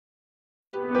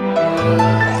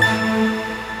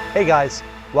Hey guys,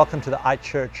 welcome to the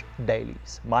iChurch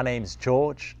Dailies. My name's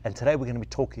George, and today we're going to be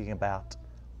talking about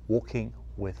walking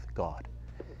with God.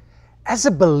 As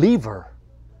a believer,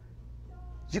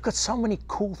 you've got so many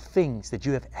cool things that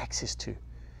you have access to.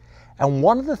 And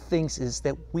one of the things is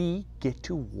that we get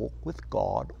to walk with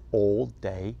God all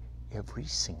day, every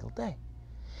single day.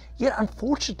 Yet,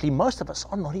 unfortunately, most of us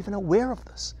are not even aware of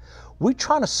this. We're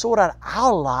trying to sort out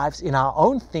our lives in our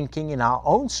own thinking, in our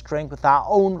own strength, with our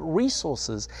own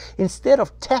resources, instead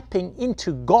of tapping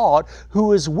into God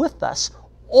who is with us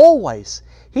always.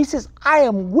 He says, I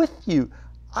am with you.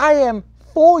 I am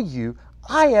for you.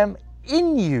 I am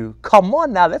in you. Come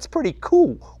on now, that's pretty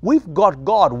cool. We've got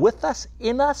God with us,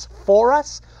 in us, for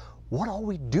us. What are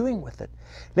we doing with it?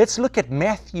 Let's look at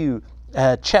Matthew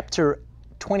chapter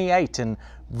 28 and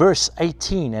verse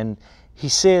 18, and he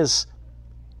says,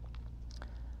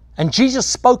 and Jesus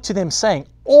spoke to them, saying,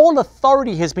 all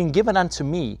authority has been given unto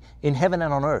me in heaven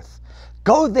and on earth.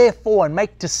 Go therefore and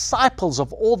make disciples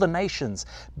of all the nations,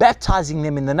 baptizing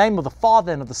them in the name of the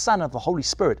Father and of the Son and of the Holy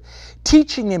Spirit,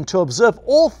 teaching them to observe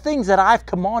all things that I have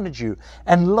commanded you.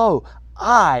 And lo,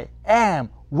 I am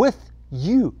with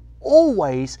you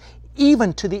always,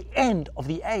 even to the end of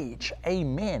the age.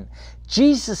 Amen.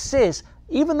 Jesus says,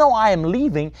 even though I am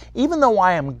leaving, even though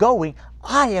I am going,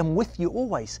 I am with you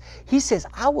always. He says,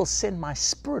 I will send my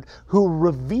Spirit who will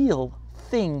reveal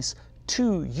things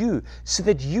to you so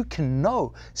that you can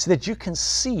know, so that you can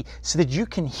see, so that you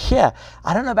can hear.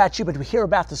 I don't know about you, but we hear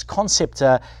about this concept,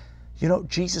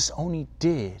 Jesus only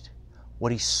did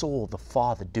what he saw the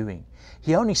Father doing.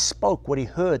 He only spoke what he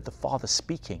heard the Father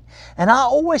speaking. And I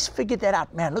always figured that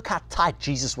out. Man, look how tight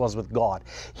Jesus was with God.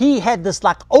 He had this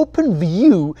like open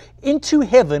view into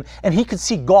heaven, and he could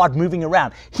see God moving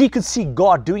around. He could see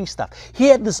God doing stuff. He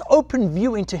had this open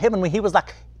view into heaven where he was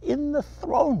like in the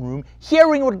throne room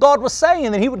hearing what God was saying,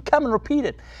 and then he would come and repeat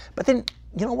it. But then,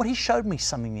 you know what? He showed me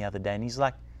something the other day, and he's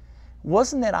like,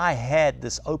 wasn't that I had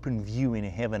this open view in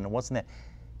heaven? And wasn't that?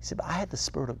 He said, but I had the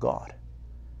Spirit of God.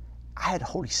 I had the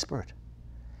Holy Spirit.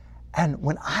 And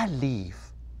when I leave,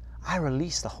 I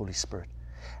release the Holy Spirit.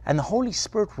 And the Holy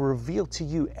Spirit will reveal to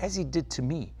you, as he did to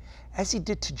me, as he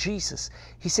did to Jesus.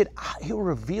 He said, he'll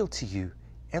reveal to you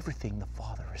everything the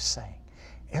Father is saying,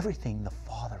 everything the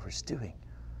Father is doing.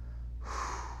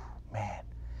 Whew, man,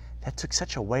 that took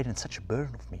such a weight and such a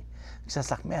burden off me. Because I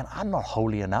was like, man, I'm not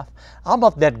holy enough. I'm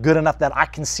not that good enough that I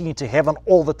can see into heaven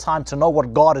all the time to know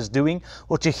what God is doing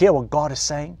or to hear what God is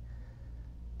saying.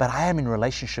 But I am in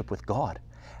relationship with God.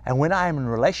 And when I am in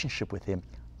relationship with him,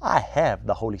 I have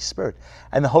the Holy Spirit.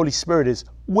 And the Holy Spirit is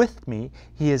with me,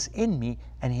 he is in me,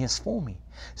 and he is for me.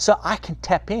 So I can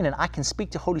tap in and I can speak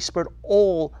to Holy Spirit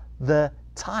all the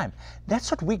time.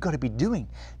 That's what we got to be doing.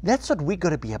 That's what we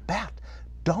got to be about.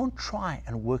 Don't try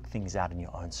and work things out in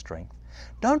your own strength.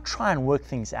 Don't try and work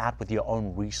things out with your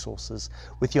own resources,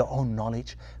 with your own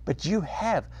knowledge. But you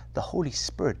have the Holy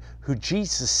Spirit, who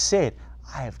Jesus said,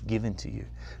 I have given to you,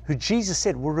 who Jesus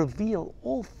said will reveal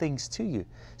all things to you.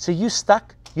 So you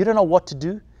stuck, you don't know what to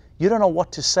do, you don't know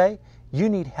what to say, you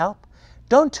need help.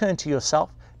 Don't turn to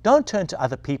yourself, don't turn to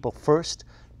other people first.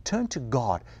 Turn to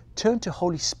God, turn to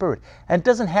Holy Spirit. And it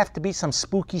doesn't have to be some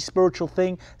spooky spiritual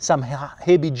thing, some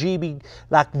heebie-jeebie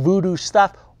like voodoo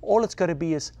stuff. All it's got to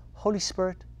be is, Holy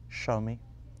Spirit, show me.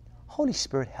 Holy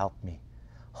Spirit, help me.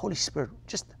 Holy Spirit,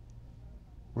 just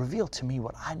reveal to me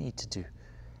what I need to do.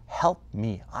 Help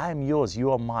me. I am yours.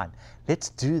 You are mine. Let's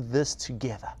do this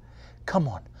together. Come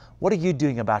on. What are you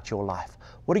doing about your life?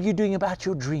 What are you doing about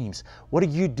your dreams? What are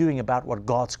you doing about what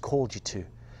God's called you to?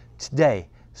 Today,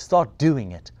 start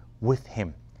doing it with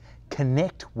him.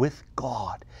 Connect with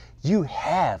God. You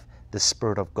have the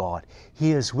Spirit of God.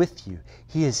 He is with you.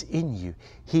 He is in you.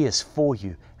 He is for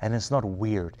you. And it's not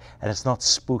weird. And it's not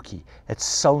spooky. It's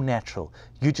so natural.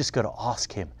 You just got to ask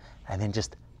him and then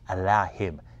just allow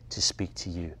him to speak to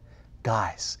you.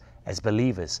 Guys, as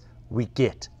believers, we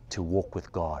get to walk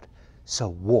with God. So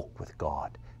walk with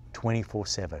God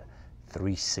 24/7,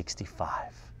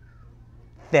 365.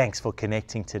 Thanks for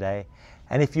connecting today.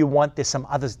 And if you want, there's some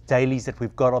other dailies that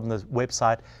we've got on the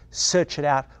website. Search it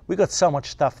out. We've got so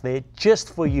much stuff there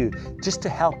just for you, just to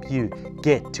help you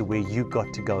get to where you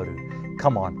got to go to.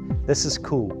 Come on, this is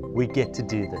cool. We get to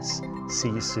do this. See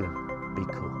you soon.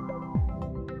 Be cool.